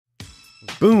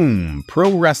Boom!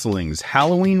 Pro Wrestling's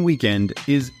Halloween weekend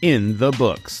is in the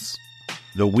books.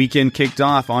 The weekend kicked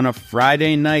off on a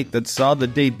Friday night that saw the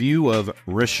debut of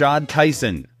Rashad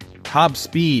Tyson, Top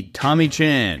Speed Tommy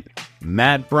Chan,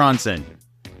 Matt Bronson,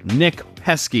 Nick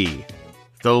Pesky,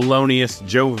 Thelonious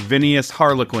Jovinius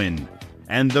Harlequin,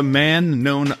 and the man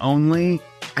known only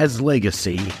as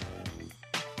Legacy.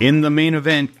 In the main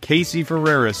event, Casey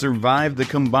Ferreira survived the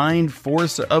combined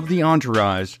force of the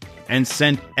Entourage and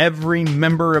sent every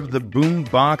member of the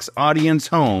Boombox audience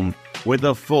home with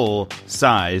a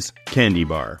full-size candy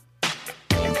bar.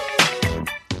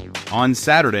 On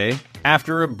Saturday,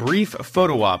 after a brief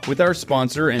photo op with our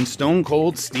sponsor and Stone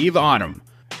Cold Steve Autumn,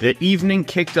 the evening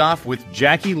kicked off with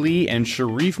Jackie Lee and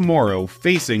Sharif Morrow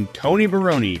facing Tony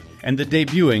Baroni and the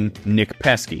debuting Nick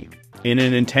Pesky. In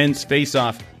an intense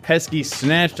face-off, Pesky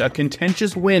snatched a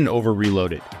contentious win over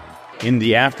Reloaded. In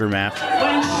the aftermath,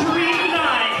 when Sharif and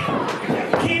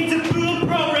I came to Boom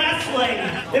Pro Wrestling,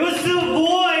 it was to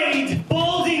avoid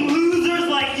balding losers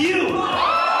like you.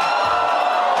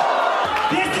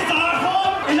 This is our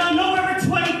home, and on November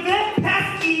 25th,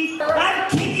 Pesky, I'm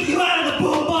kicking you out of the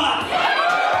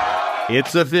boombox.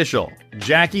 It's official.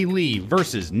 Jackie Lee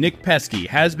versus Nick Pesky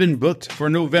has been booked for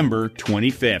November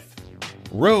 25th.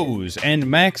 Rose and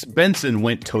Max Benson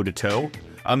went toe-to-toe,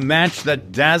 a match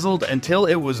that dazzled until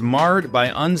it was marred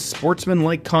by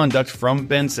unsportsmanlike conduct from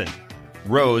Benson.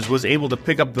 Rose was able to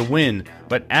pick up the win,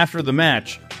 but after the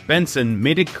match, Benson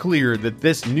made it clear that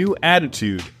this new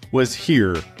attitude was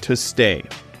here to stay.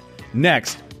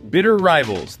 Next, bitter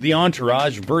rivals, the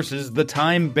Entourage versus the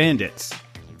Time Bandits.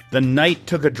 The night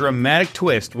took a dramatic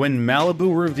twist when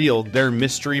Malibu revealed their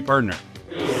mystery partner.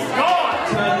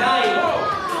 Tonight,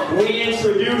 we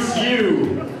introduce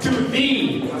you to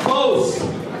the most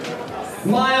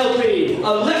mildly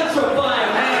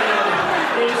electrifying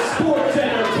man in sports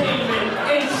entertainment,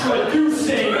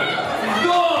 introducing the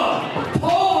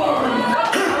Parm.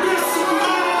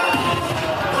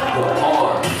 The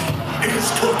Parm is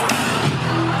cooking.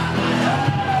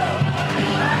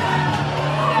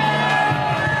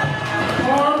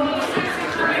 Parm,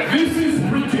 this is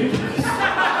ridiculous.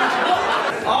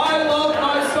 I love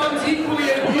my sons equally,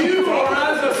 and you are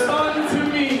as a son to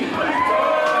me.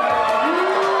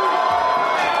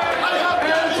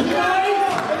 And tonight,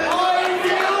 I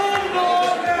will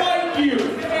not fight you.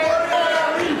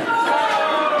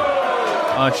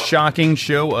 A shocking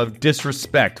show of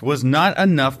disrespect was not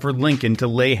enough for Lincoln to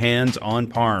lay hands on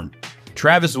Parm.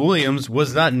 Travis Williams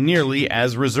was not nearly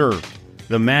as reserved.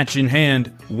 The match in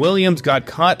hand, Williams got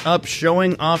caught up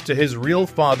showing off to his real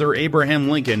father Abraham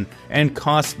Lincoln and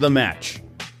cost the match.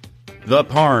 The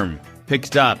Parm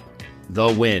picked up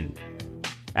the win.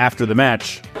 After the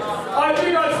match, I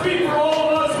think I speak for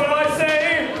all of us when I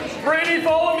say, Brady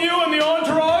Tholomew and the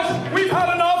Entourage, we've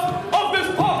had enough of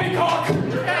this poppycock.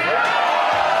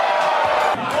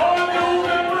 On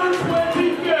November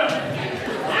 25th,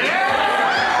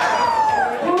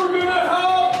 we're going to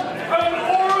have an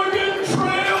Oregon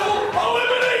Trail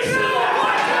elimination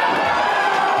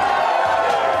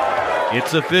match.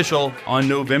 it's official. On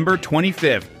November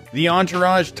 25th, the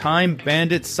Entourage Time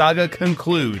Bandit saga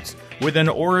concludes with an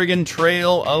Oregon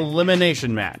Trail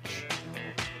elimination match.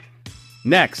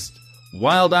 Next,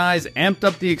 Wild Eyes amped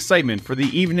up the excitement for the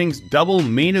evening's double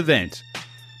main event,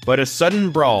 but a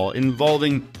sudden brawl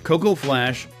involving Coco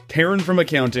Flash, Taryn from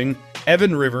Accounting,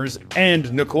 Evan Rivers,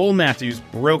 and Nicole Matthews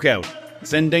broke out,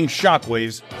 sending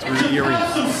shockwaves through the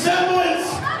arena. Some semblance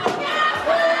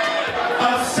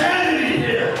of sanity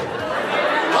here.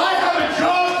 I have a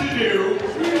job to do,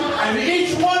 and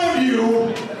each one of you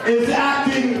is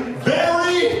acting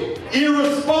very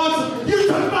irresponsible. You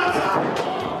took my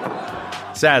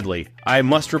time. Sadly, I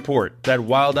must report that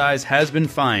Wild Eyes has been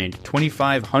fined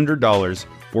 $2,500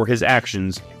 for his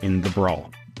actions in the brawl.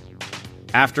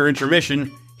 After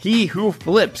intermission, he who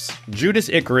flips, Judas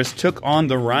Icarus, took on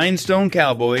the Rhinestone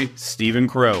Cowboy, Stephen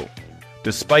Crow.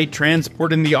 Despite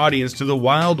transporting the audience to the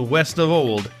Wild West of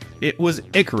old, it was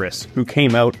Icarus who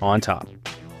came out on top.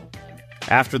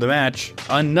 After the match,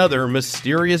 another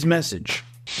mysterious message.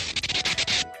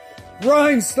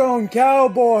 Rhinestone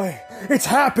Cowboy, it's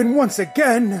happened once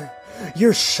again.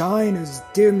 Your shine is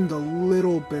dimmed a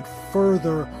little bit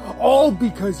further, all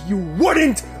because you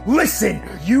wouldn't listen.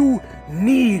 You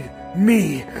need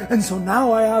me, and so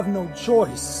now I have no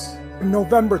choice.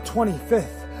 November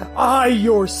 25th, I,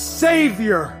 your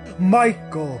savior,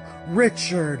 Michael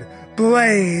Richard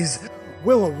Blaze,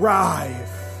 will arrive.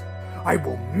 I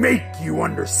will make you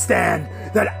understand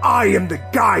that I am the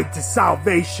guide to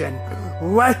salvation.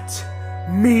 Let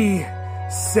me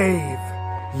save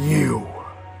you.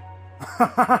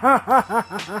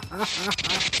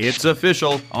 It's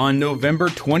official. On November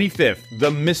 25th,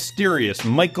 the mysterious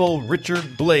Michael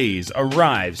Richard Blaze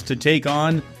arrives to take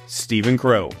on Stephen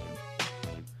Crow.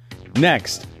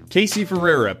 Next, Casey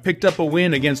Ferreira picked up a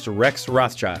win against Rex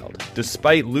Rothschild.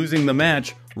 Despite losing the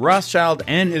match, Rothschild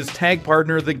and his tag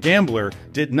partner, The Gambler,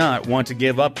 did not want to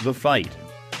give up the fight.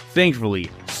 Thankfully,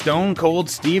 Stone Cold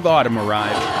Steve Austin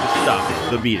arrived to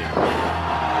stop the beating.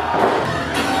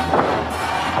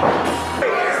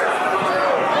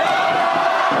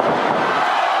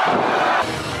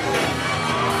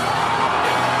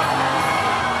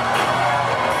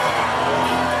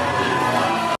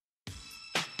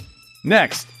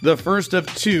 Next, the first of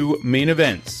two main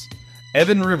events.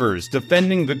 Evan Rivers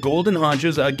defending the Golden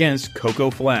Haunches against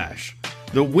Coco Flash.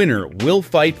 The winner will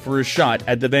fight for a shot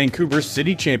at the Vancouver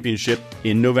City Championship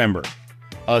in November.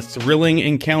 A thrilling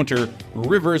encounter,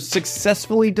 Rivers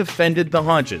successfully defended the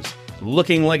Haunches,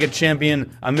 looking like a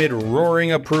champion amid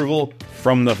roaring approval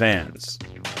from the fans.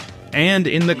 And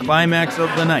in the climax of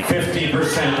the night,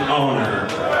 50% owner of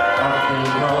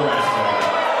the Pro Wrestling,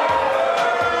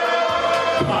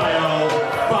 Kyle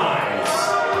Fives.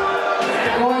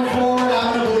 Going forward,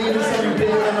 I'm going to believe in something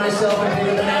bigger than myself and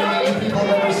bigger than any people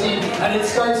have ever seen. And it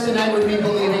starts tonight with me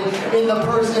believing in the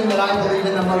person that I believe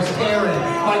in the most, Karen,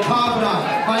 my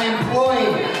confidant, my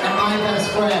employee, and my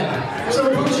best friend.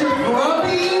 So put your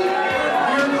grubby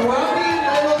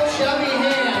little chubby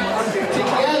hands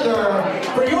together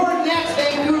for your next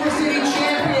Vancouver City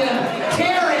champion,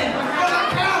 Karen from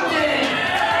Accounting.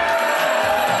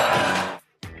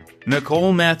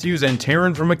 Nicole Matthews and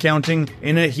Taryn from Accounting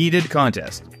in a heated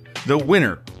contest. The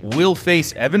winner will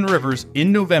face Evan Rivers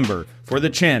in November for the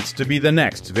chance to be the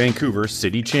next Vancouver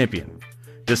City champion.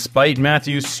 Despite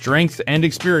Matthews' strength and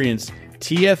experience,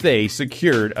 TFA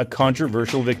secured a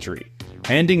controversial victory,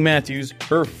 handing Matthews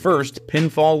her first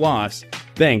pinfall loss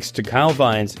thanks to Kyle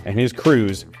Vines and his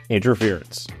crew's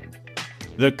interference.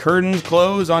 The curtains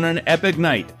close on an epic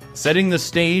night, setting the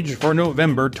stage for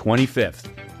November 25th.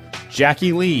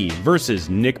 Jackie Lee versus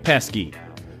Nick Pesky.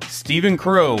 Stephen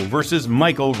Crow versus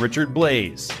Michael Richard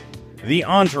Blaze. The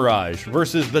Entourage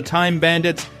versus the Time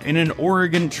Bandits in an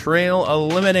Oregon Trail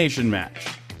elimination match.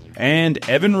 And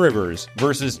Evan Rivers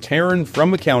versus Taryn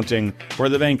from Accounting for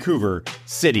the Vancouver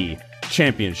City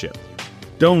Championship.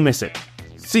 Don't miss it.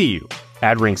 See you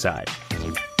at ringside.